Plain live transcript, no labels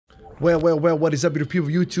Well, what is up, beautiful people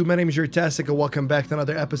of YouTube? My name is Jerutastic, and welcome back to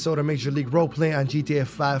another episode of Major League Roleplay on GTA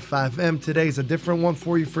 5 FiveM. Today is a different one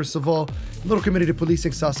for you. First of all, a little community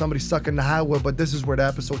policing, saw somebody stuck in the highway, but this is where the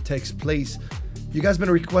episode takes place. You guys been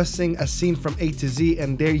requesting a scene from A to Z,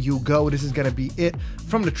 and there you go. This is gonna be it.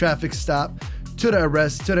 From the traffic stop, to the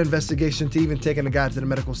arrest, to the investigation, to even taking the guy to the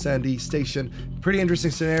medical Sandy station. Pretty interesting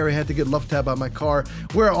scenario. I had to get love tab on my car.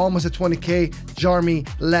 We're almost at 20K. Jarmy,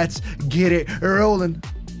 let's get it rolling.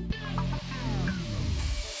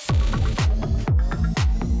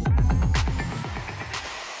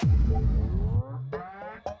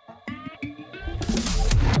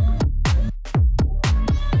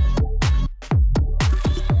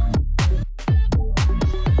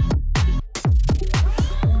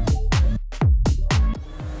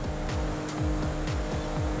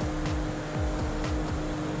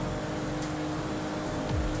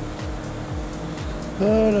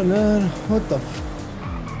 What the f—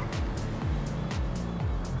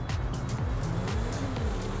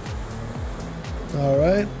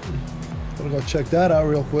 Alright, gonna go check that out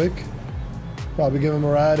real quick. Probably give him a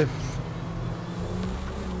ride if—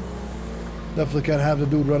 definitely can't have the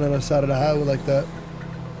dude running on the side of the highway like that.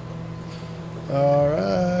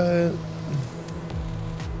 Alright.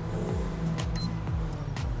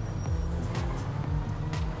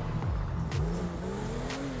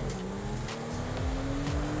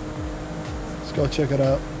 Let's go check it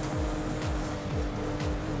out.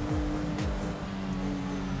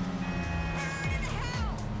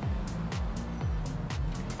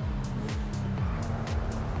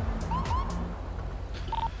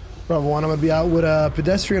 Bravo 1, I'm gonna be out with a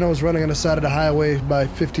pedestrian. I was running on the side of the highway by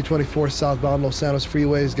 5024 southbound Los Santos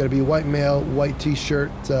Freeway. It's gonna be white male, white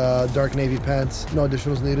t-shirt, dark navy pants. No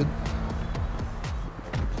additionals needed.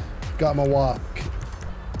 Got my walk.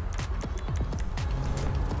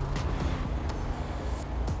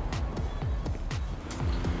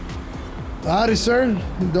 Howdy, sir.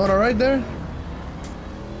 You doing all right there?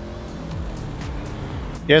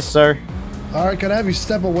 Yes, sir. All right, can I have you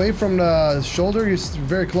step away from the shoulder? You're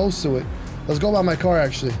very close to it. Let's go by my car,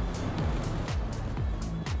 actually.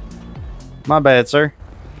 My bad, sir.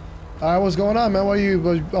 All right, what's going on, man?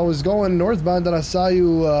 I was going northbound, and I saw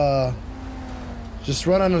you just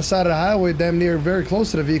run on the side of the highway, damn near very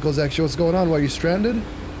close to the vehicles, actually. What's going on? Were you stranded?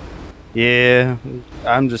 Yeah,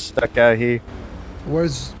 I'm just stuck out here.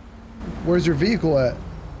 Where's your vehicle at?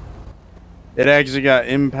 It actually got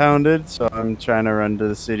impounded, so I'm trying to run to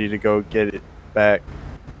the city to go get it back.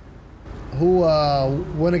 Who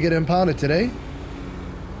want to get impounded today?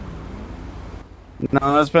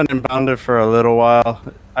 No, it's been impounded for a little while.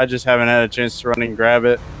 I just haven't had a chance to run and grab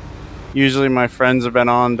it. Usually my friends have been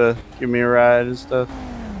on to give me a ride and stuff.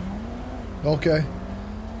 Okay.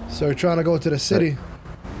 So you're trying to go to the city?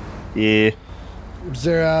 Yeah. Is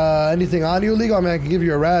there anything on you illegal? I mean, I can give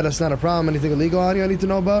you a ride. That's not a problem. Anything illegal on you I need to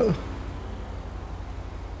know about?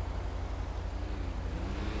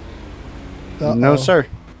 No, sir.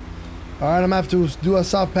 All right, I'm gonna have to do a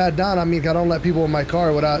soft pat down. I mean, I don't let people in my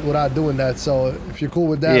car without doing that. So if you're cool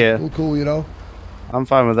with that, yeah, cool, you know. I'm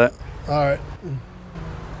fine with that. All right.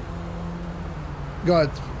 Go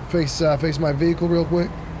ahead, face my vehicle real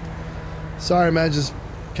quick. Sorry, man, just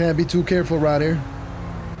can't be too careful around here.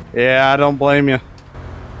 Yeah, I don't blame you.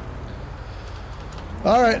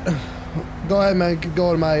 All right, go ahead, man.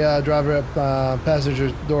 Go to my driver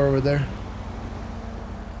passenger door over there.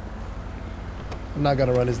 I'm not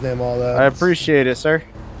gonna run his name all that. I appreciate it, sir.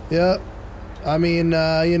 Yeah, I mean,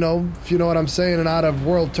 you know, if you know what I'm saying, in out of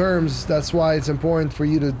world terms, that's why it's important for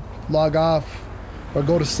you to log off or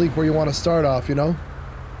go to sleep where you want to start off, you know?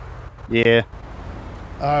 Yeah.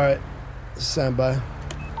 All right, stand by.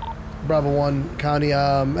 Bravo 1 County,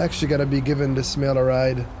 actually gonna be giving this male a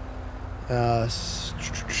ride.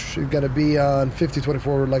 She's gonna be on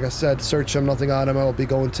 5024, like I said. Search him, nothing on him. I'll be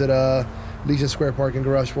going to the Legion Square parking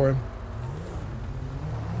garage for him.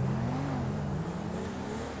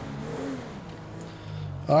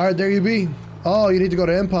 All right, there you be. Oh, you need to go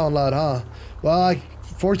to impound lot, huh? Well,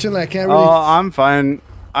 fortunately, I can't really. Oh, I'm fine.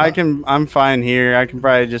 I'm fine here. I can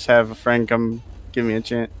probably just have a friend come give me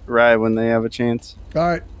a ride when they have a chance. All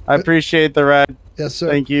right. I appreciate the ride. Yes, sir.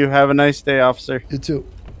 Thank you. Have a nice day, officer. You too.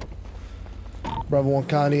 Bravo 1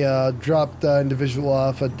 County, dropped the individual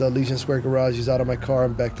off at the Legion Square garage. He's out of my car.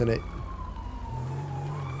 I'm back to Nate.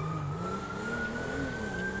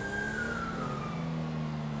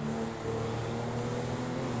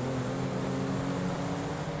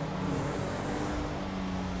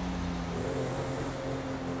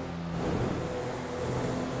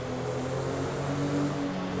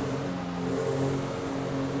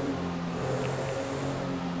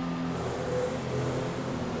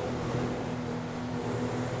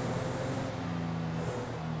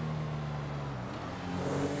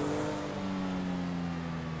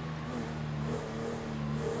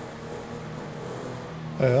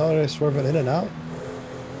 Oh, they're swerving in and out.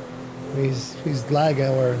 I mean, he's lagging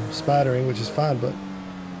or spattering, which is fine, but.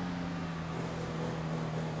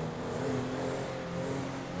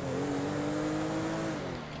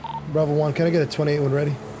 Bravo 1, can I get a 28 when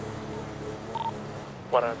ready?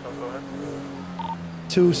 1 out, go ahead.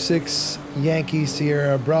 26 Yankee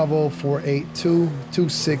Sierra Bravo 482.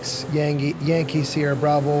 26 Yankee Sierra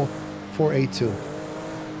Bravo 482.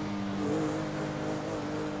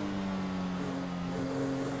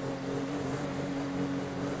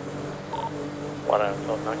 1 out,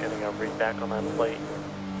 I'm not getting a read back on that plate.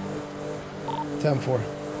 10-4.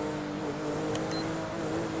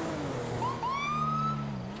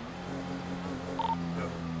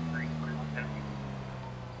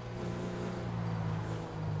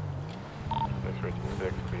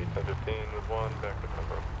 Speed 1015 with 1, back to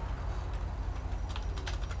cover.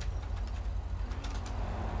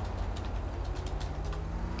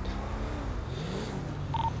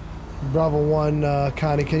 Bravo 1,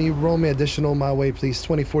 Connie, can you roll me additional my way, please?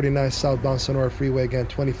 2049 southbound Sonora Freeway. Again,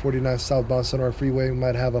 2049 southbound Sonora Freeway. We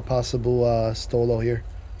might have a possible stolo here.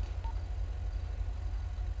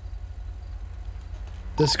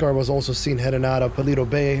 This car was also seen heading out of Paleto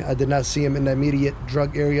Bay. I did not see him in the immediate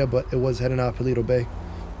drug area, but it was heading out of Paleto Bay.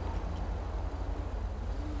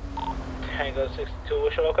 Tango 62,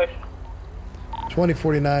 what's your location?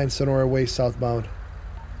 2049 Sonora Way southbound.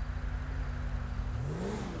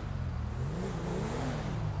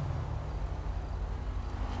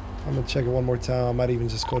 I'm gonna check it one more time. I might even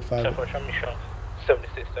just code 5.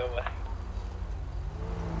 76 over.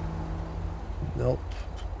 Nope.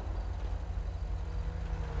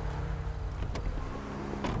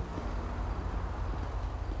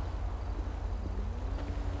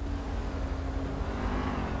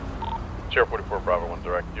 Sierra 44 Bravo 1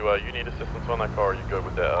 direct. You need assistance on that car, or you good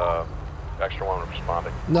with the extra one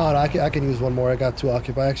responding? No, I can use one more. I got 2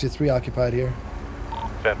 occupied. Actually, 3 occupied here.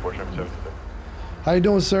 10-4, 76. How you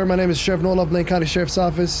doing, sir? My name is Sheriff Nola of Blaine County Sheriff's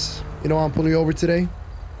Office. You know why I'm pulling you over today?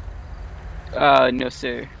 No,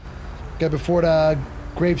 sir. Okay, before the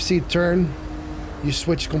grapeseed turn, you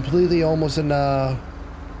switched completely almost in the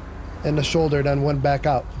shoulder, then went back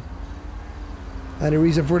out. Any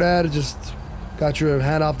reason for that? It just got your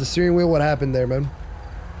hand off the steering wheel. What happened there, man?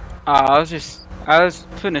 I was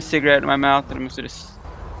putting a cigarette in my mouth and I must have just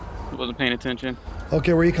wasn't paying attention.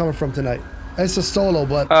 Okay, where are you coming from tonight? It's a solo,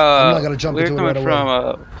 but I'm not gonna jump into it right away. We're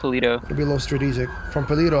coming from Paleto. It'll be a little strategic. From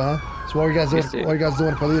Paleto, huh? So what are you guys doing? Yes, sir. What are you guys doing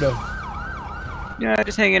in Paleto? Yeah,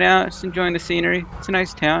 just hanging out, just enjoying the scenery. It's a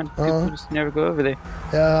nice town. People just never go over there.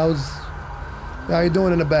 Yeah, how you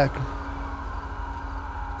doing in the back?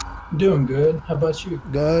 Doing good. How about you?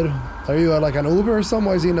 Good. Are you like an Uber or something?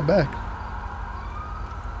 Why is he in the back?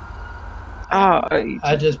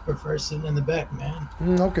 I just prefer sitting in the back, man.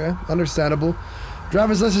 Okay, understandable.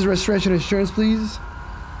 Driver's license, registration, insurance, please.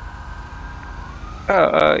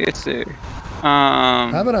 Yes, sir.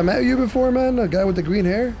 Haven't I met you before, man? A guy with the green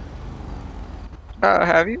hair?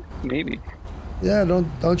 Have you? Maybe. Yeah,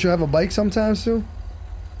 don't you have a bike sometimes too?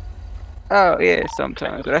 Oh, yeah,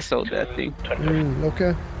 sometimes. But I sold that thing.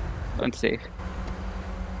 Okay. Unsafe.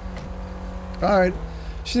 All right.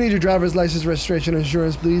 Just need your driver's license, registration,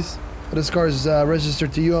 insurance, please. This car is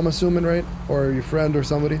registered to you, I'm assuming, right? Or your friend or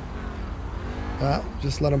somebody.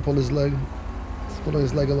 Just let him pull his leg. He's pulling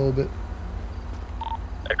his leg a little bit.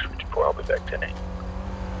 X54, I'll be back 10-8.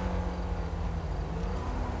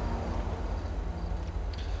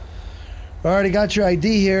 Alright, I got your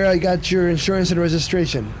ID here. I got your insurance and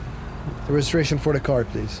registration. The registration for the car,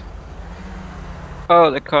 please. Oh,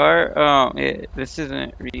 the car? Yeah, this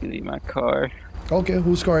isn't really my car. Okay,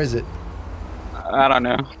 whose car is it? I don't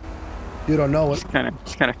know. You don't know it? Just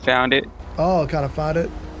kind of found it. Oh, kind of found it?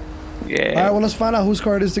 Yeah. All right, well, let's find out whose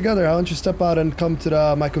car it is together. Why don't you step out and come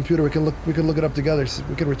to my computer? We can look it up together. So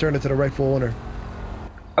we can return it to the rightful owner.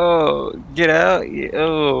 Oh, get out! Yeah,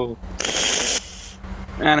 oh,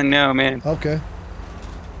 I don't know, man. Okay.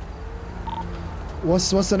 What's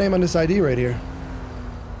the name on this ID right here?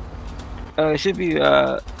 It should be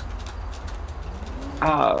I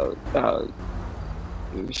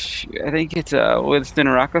think it's Winston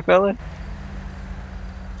Rockefeller.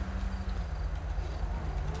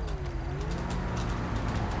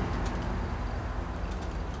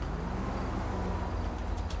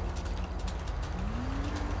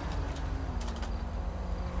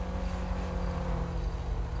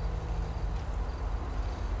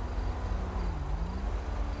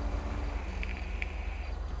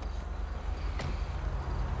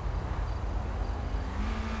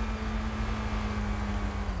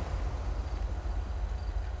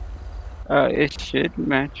 It should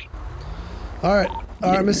match. All right,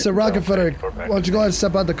 All right, Mr. Rockefeller, why don't you go ahead and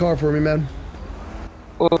step out the car for me, man?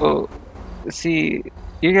 Well, see,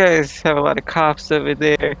 you guys have a lot of cops over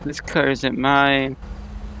there. This car isn't mine.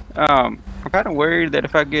 I'm kind of worried that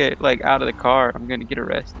if I get like out of the car, I'm gonna get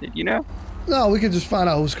arrested. You know? No, we can just find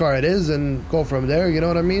out whose car it is and go from there. You know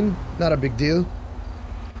what I mean? Not a big deal.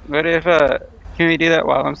 What if can we do that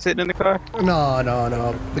while I'm sitting in the car?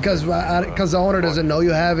 No. Because the owner doesn't know you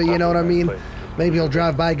have it. You know what I mean? Maybe he'll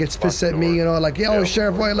drive by, gets pissed at me. You know, like, yo,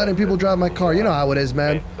 Sheriff, why are you letting people drive my car? You know how it is,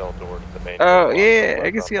 man. Oh yeah,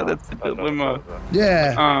 I can see how that's a dilemma.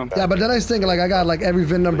 Yeah. Yeah, but the nice thing, like, I got like every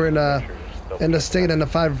VIN number in the state and the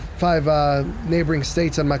five neighboring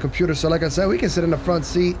states on my computer. So like I said, we can sit in the front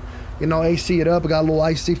seat, you know, AC it up. I got a little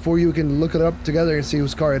IC for you. We can look it up together and see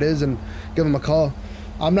whose car it is and give him a call.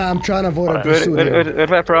 I'm trying to avoid a pursuit here. What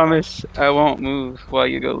if I promise I won't move while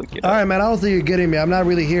you go look it up? All right, man, I don't think you're getting me. I'm not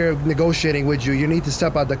really here negotiating with you. You need to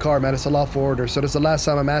step out the car, man. It's a lawful order. So this is the last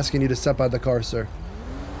time I'm asking you to step out the car, sir.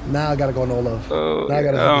 Now I gotta go no love. Oh, now I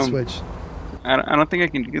gotta hit the switch. I don't think I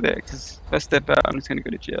can do that because if I step out, I'm just gonna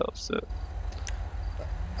go to jail. So.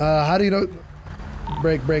 How do you know?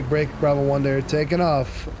 Break. Bravo 1 there. Taking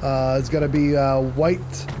off. It's gonna be a white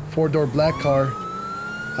 4-door black car.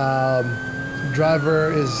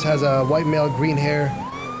 Driver has a white male, green hair.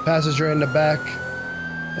 Passenger in the back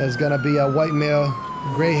is gonna be a white male,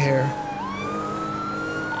 gray hair.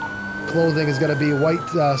 Clothing is gonna be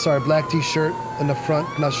black T-shirt in the front.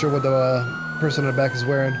 Not sure what the person in the back is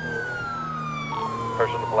wearing.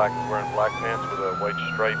 Person in the black is wearing black pants with a white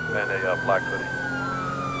stripe and a black hoodie.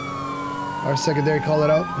 Our secondary, call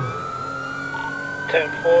it out.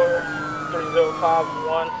 10-4,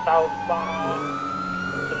 3051 southbound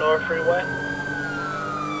to North Freeway.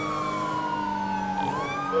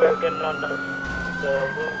 We're getting on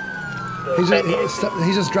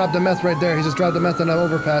He just dropped the meth right there. He just dropped the meth in the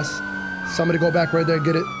overpass. Somebody go back right there,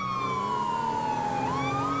 get it.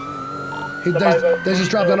 They just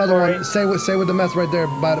dropped another one. Stay with the meth right there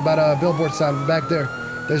by the billboard sign back there.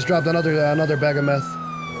 They just dropped another bag of meth.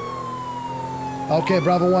 Okay,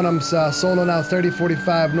 Bravo 1, I'm solo now,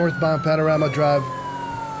 3045 northbound Panorama Drive.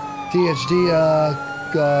 THD,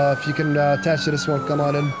 if you can attach to this one, come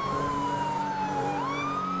on in.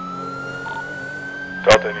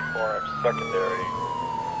 Delta 84, I'm secondary.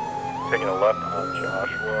 Taking a left on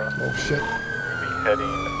Joshua. Oh shit. We'll be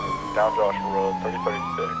heading down Joshua Road,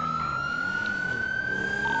 3036.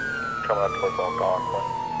 Coming up towards Algonquin.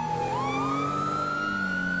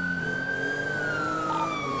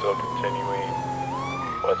 Still continuing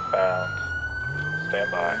westbound. Stand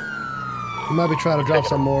by. You might be trying to drop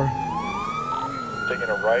some more. Taking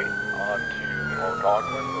a right onto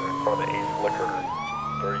Algonquin. We're in front of the Ace Liquor,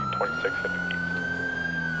 3026 at the east.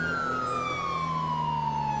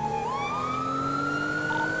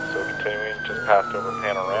 So continuing just past over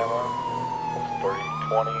Panorama,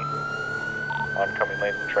 3020. Oncoming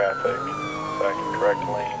lanes of traffic. Back in correct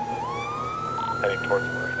lane. Heading towards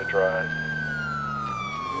Marina Drive.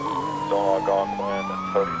 Zone Algonquin,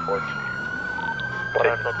 3014.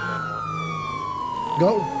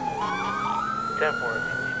 Go. 10-4, if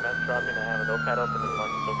you see meth dropping, I have a notepad open in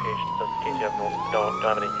one location just in case you have don't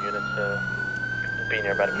have any units be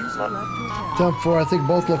nearby to pick them up. 10-4, I think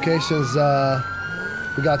both locations,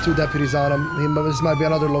 we got 2 deputies on them. This might be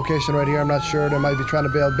another location right here, I'm not sure. They might be trying to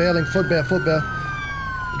bail. Bailing, foot bail.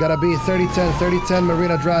 Gotta be 3010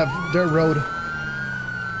 Marina Drive, dirt road.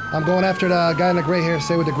 I'm going after the guy in the gray hair,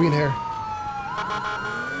 stay with the green hair.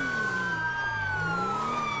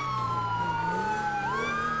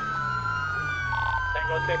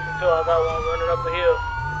 Tango 62, I got one running up the hill.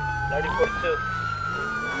 9042.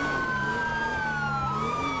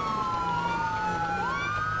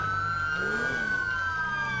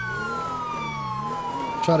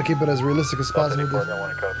 Try to keep it as realistic as possible.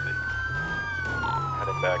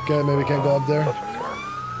 Okay, maybe we can't go up there.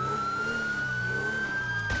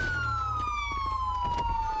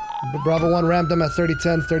 Bravo 1 rammed them at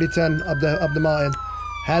 3010 up the mountain.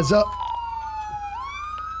 Hands up.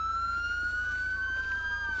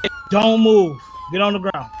 Don't move. Get on the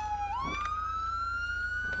ground.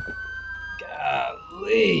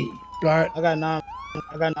 Golly. All right. I got 9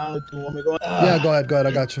 with 2. Want me going? Yeah, go ahead.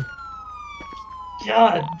 I got you.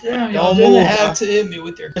 God damn, y'all didn't have to hit me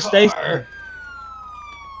with your car. Stay still.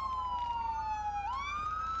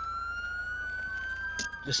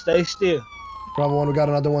 Just stay still. Bravo 1, we got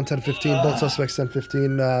another one, 1015. Both suspects,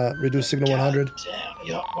 1015. Reduce signal 100. Damn,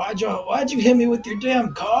 yo, why'd you hit me with your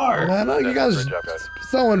damn car? Man, you guys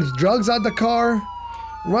throwing drugs out the car,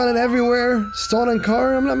 running everywhere, stolen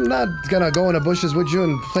car. I'm not gonna go in the bushes with you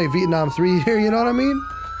and play Vietnam 3 here, you know what I mean?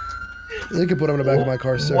 You can put them in the back of my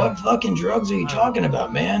car, sir. What fucking drugs are you talking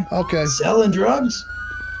about, man? Okay. Selling drugs?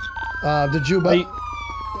 Did you?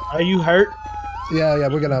 Are you hurt? Yeah.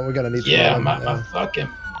 We're gonna need to. Yeah, my fucking.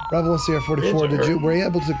 Bravo Sierra 44. Were you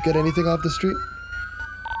able to get anything off the street?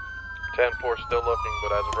 10-4 still looking,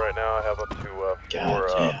 but as of right now, I have up to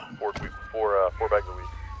four bags a week.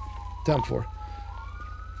 10-4.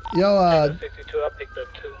 Yo, 62, I picked up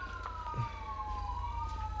 2.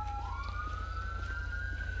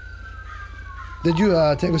 did you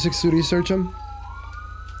Tango 62 research him?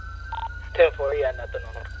 10-4, he had nothing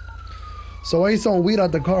on him. So why you throwing weed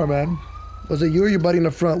out the car, man? Was it you or your buddy in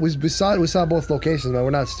the front? We saw both locations, man. We're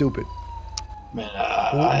not stupid. Man,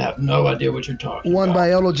 I have no idea what you're talking One about. by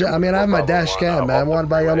Yellow Jack. I mean, I have my dash cam, man. One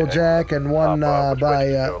by Yellow Jack and one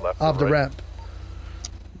by off the ramp.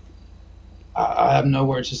 I have no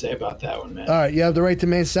words to say about that one, man. All right, you have the right to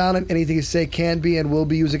remain silent. Anything you say can be and will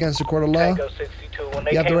be used against the court of law. Tango 62, when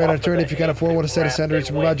You have the right to attorney if you can afford one to set a sender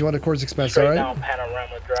to provide you on the court's expense, all straight right? down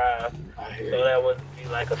Panorama Drive. I hear So you. that would be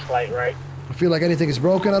like a slight right. You feel like anything is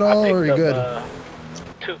broken at all, or are you good?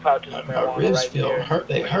 2 pouches of My marijuana ribs right feel there. hurt.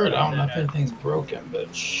 They hurt. I don't know if anything's broken,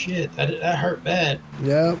 but shit, that hurt bad.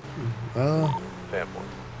 Yeah. 10-4.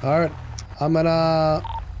 All right. I'm gonna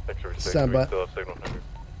X-ray 6, stand by. still have signal number.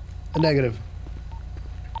 A negative.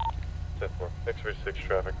 10-4. X-ray 6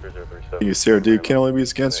 traffic 3037. You, sir, do can only be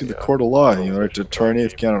against you the court of law. You are to attorney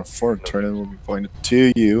if you cannot afford an attorney will be appointed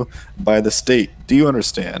to you by the state. Do you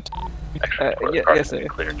understand? Yes, sir.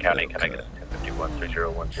 Clear County, can I get a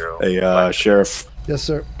 1051-3010? Hey, Sheriff. Yes,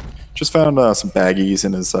 sir. Just found some baggies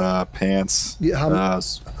in his pants. Yeah, how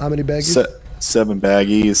many baggies? 7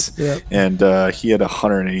 baggies. Yeah. And he had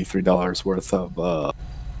 $183 worth of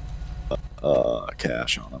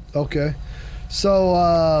cash on him. Okay.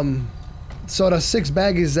 So, so the 6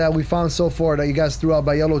 baggies that we found so far that you guys threw out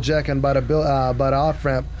by Yellow Jack and by the off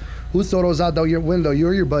ramp, who threw those out your window? You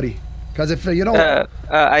or your buddy? Because if you don't,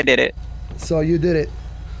 I did it. so you did it.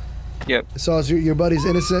 Yep. So is your buddy's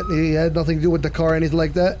innocent? He had nothing to do with the car or anything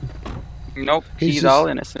like that? Nope. He's He's just- all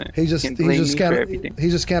innocent. He just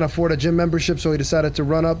can't afford a gym membership, so he decided to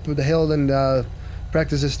run up the hill and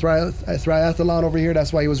practice his triathlon over here.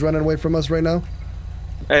 That's why he was running away from us right now.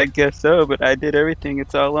 I guess so, but I did everything.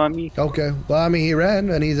 It's all on me. Okay. Well, I mean, he ran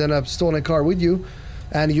and he's in a stolen car with you,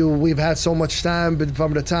 and we've had so much time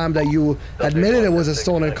from the time that you admitted it was a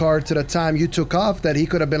stolen car to the time you took off that he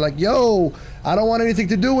could have been like, "Yo, I don't want anything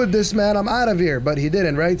to do with this, man. I'm out of here." But he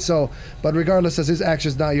didn't, right? So, but regardless, as his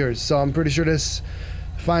action's not yours. So I'm pretty sure this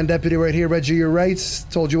fine deputy right here read you your rights,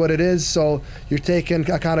 told you what it is. So you're taking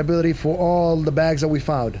accountability for all the bags that we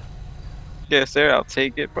found. Yes, sir. I'll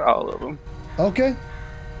take it for all of them. Okay.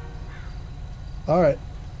 All right.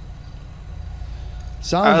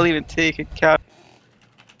 I'll even take account.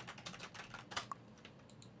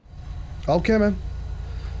 Okay, man.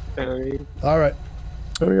 Alright. All right.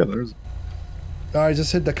 Oh, yeah, there's. All right,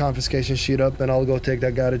 just hit the confiscation sheet up, and I'll go take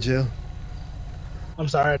that guy to jail. I'm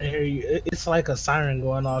sorry to hear you. It's like a siren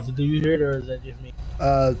going off. Do you hear it, or is that just me?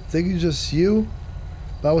 Think it's just you.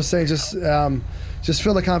 I was saying just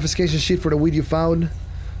fill the confiscation sheet for the weed you found,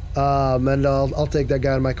 and I'll take that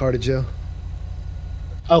guy in my car to jail.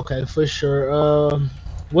 Okay, for sure.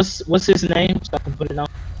 What's his name so I can put it on?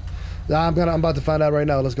 I'm about to find out right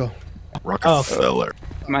now. Let's go. Rockefeller.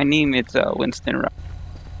 My name is Winston Rock.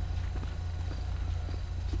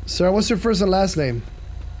 Sir, what's your first and last name?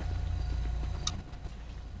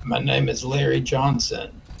 My name is Larry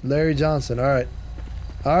Johnson. Larry Johnson. All right.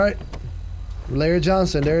 All right. Larry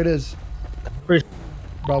Johnson. There it is.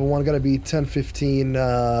 Bravo 1 got to be 1015.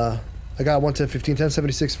 I got 1015.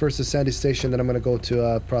 1076 first to Sandy Station. Then I'm going to go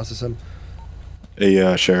to process him.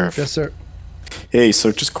 Hey, Sheriff. Yes, sir. Hey,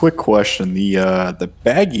 so just quick question. The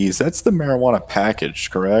baggies, that's the marijuana package,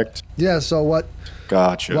 correct? Yeah, so what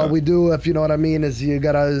Gotcha. What we do, if you know what I mean, is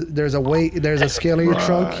there's a scale in your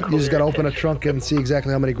trunk. You just gotta open a trunk and see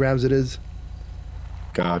exactly how many grams it is.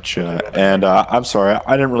 Gotcha. And I'm sorry,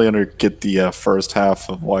 I didn't really get the first half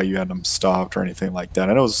of why you had them stopped or anything like that.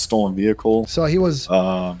 I know it was a stolen vehicle. So he was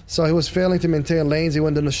failing to maintain lanes. He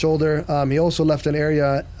went in the shoulder. He also left an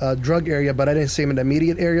area, drug area, but I didn't see him in the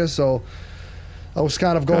immediate area. So I was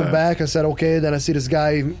kind of going back. I said, okay. Then I see this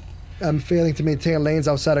guy. I'm failing to maintain lanes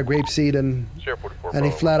outside of Grapeseed, and he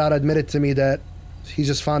flat out admitted to me that he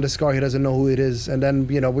just found this car. He doesn't know who it is. And then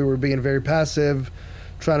we were being very passive,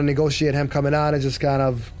 trying to negotiate him coming on, and just kind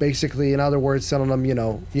of basically, in other words, telling him, you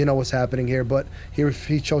know what's happening here. But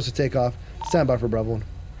he chose to take off. Stand by for Bravo 1.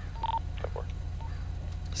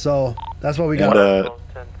 So that's what we got. And,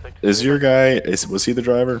 is your guy? Was he the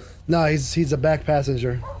driver? No, he's a back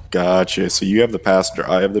passenger. Gotcha. So you have the passenger.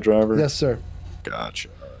 I have the driver. Yes, sir. Gotcha.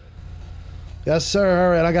 Yes, sir.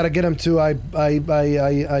 All right, I gotta get him to. I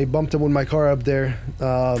bumped him with my car up there.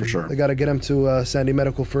 For sure. I gotta get him to Sandy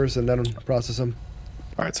Medical first, and then process him.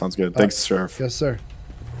 All right, sounds good. Thanks, Sheriff. Yes, sir.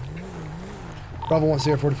 Bravo 1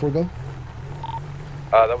 Sierra 44, go.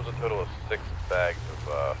 That was a total of 6 bags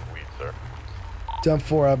of weed, sir.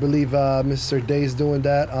 10-4, I believe Mr. Day's doing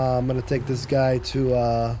that. I'm gonna take this guy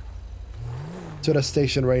to the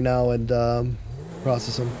station right now and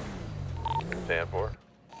process him. 10-4.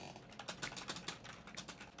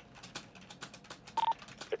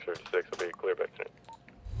 636 will be clear back soon.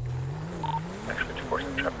 Actually,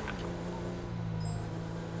 2% traffic.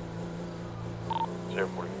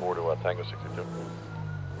 044 to Tango 62.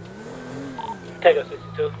 Tango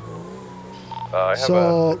 62.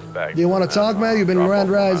 So, do you want to talk, man? You've been around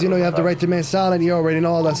rides, you know you have the right to remain silent, you already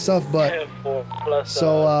know all that stuff, but... 10-4 plus,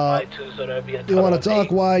 so, so that'd be a you want to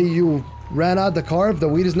talk why you ran out the car? If the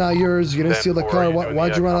weed is not yours, you didn't steal the car,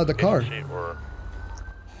 why'd you run out the car?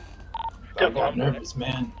 I got nervous,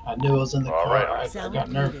 man. I knew I was in the car. I got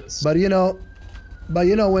nervous. But you know,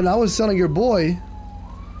 when I was selling your boy,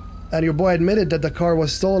 and your boy admitted that the car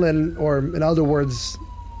was stolen, or in other words,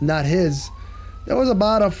 not his, there was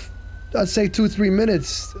about I'd say 2-3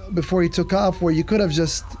 minutes before he took off where you could have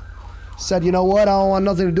just said, you know what, I don't want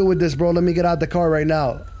nothing to do with this, bro. Let me get out the car right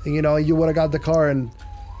now. And, you know, you would have got the car, and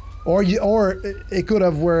or it could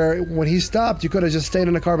have where when he stopped, you could have just stayed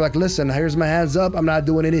in the car, like, listen, here's my hands up, I'm not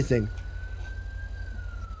doing anything.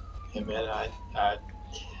 Yeah, man,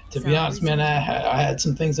 to be honest, man, I had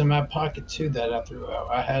some things in my pocket too that I threw out.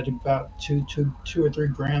 I had about 2 or 3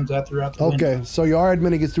 grams I threw out the window. Okay, so you are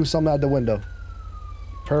admitting you threw something out the window.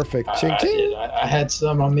 Perfect. Ching, ching. I had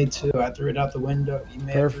some on me too. I threw it out the window. You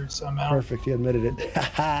may have threw some out. Perfect. He admitted it.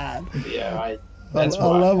 Yeah, that's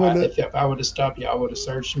why. If I would have stopped you, I would have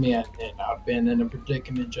searched me, and I've been in a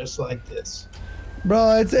predicament just like this.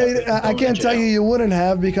 Bro, I can't tell you wouldn't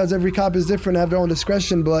have, because every cop is different, have their own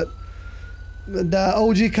discretion, but the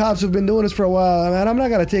OG cops who've been doing this for a while, man, I'm not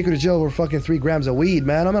gonna take you to jail for fucking 3 grams of weed,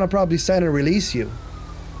 man. I'm gonna probably sign and release you.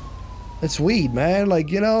 It's weed, man.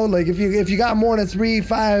 Like, you know, like if you got more than 3,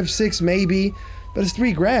 5, 6, maybe, but it's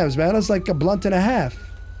 3 grams, man. It's like a blunt and a half.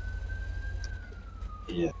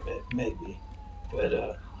 Yeah, maybe,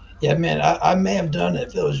 but yeah, man, I may have done it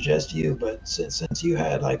if it was just you, but since you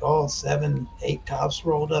had like all 7, 8 cops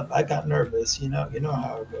rolled up, I got nervous. You know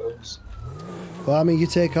how it goes. Well, I mean, you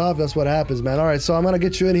take off, that's what happens, man. All right, so I'm gonna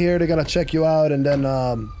get you in here. They're gonna check you out, and then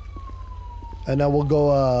we'll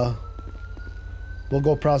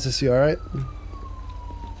go process you. All right.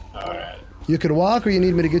 All right. You can walk, or you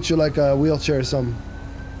need me to get you like a wheelchair or something?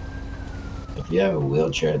 If you have a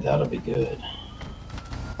wheelchair, that'll be good.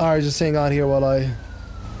 All right, just hang on here while I.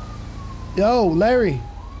 Yo, Larry.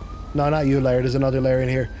 No, not you, Larry. There's another Larry in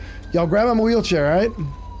here. Yo, grab him a wheelchair, all right?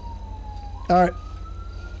 All right.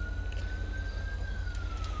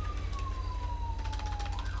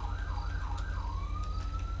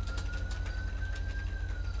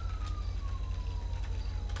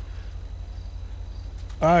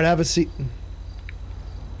 All right, have a seat.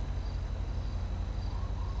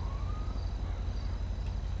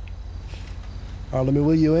 All right, let me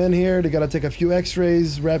wheel you in here. They got to take a few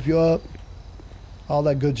x-rays, wrap you up, all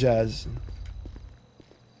that good jazz.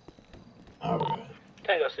 All right.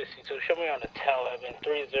 Tango 62, show me on the 1011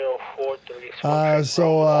 3043.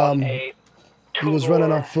 He was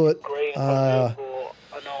running on foot.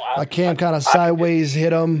 I can't kind of sideways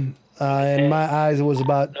hit him. In my eyes, it was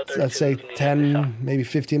about, I'd say, 10, maybe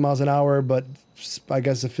 15 miles an hour. But I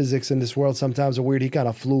guess the physics in this world sometimes are weird. He kind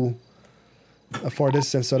of flew a far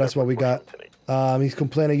distance, so that's what we got. He's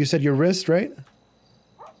complaining. You said your wrist, right?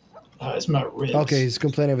 It's my ribs. Okay, he's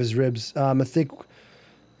complaining of his ribs. I think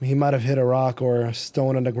he might have hit a rock or a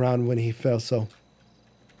stone on the ground when he fell, so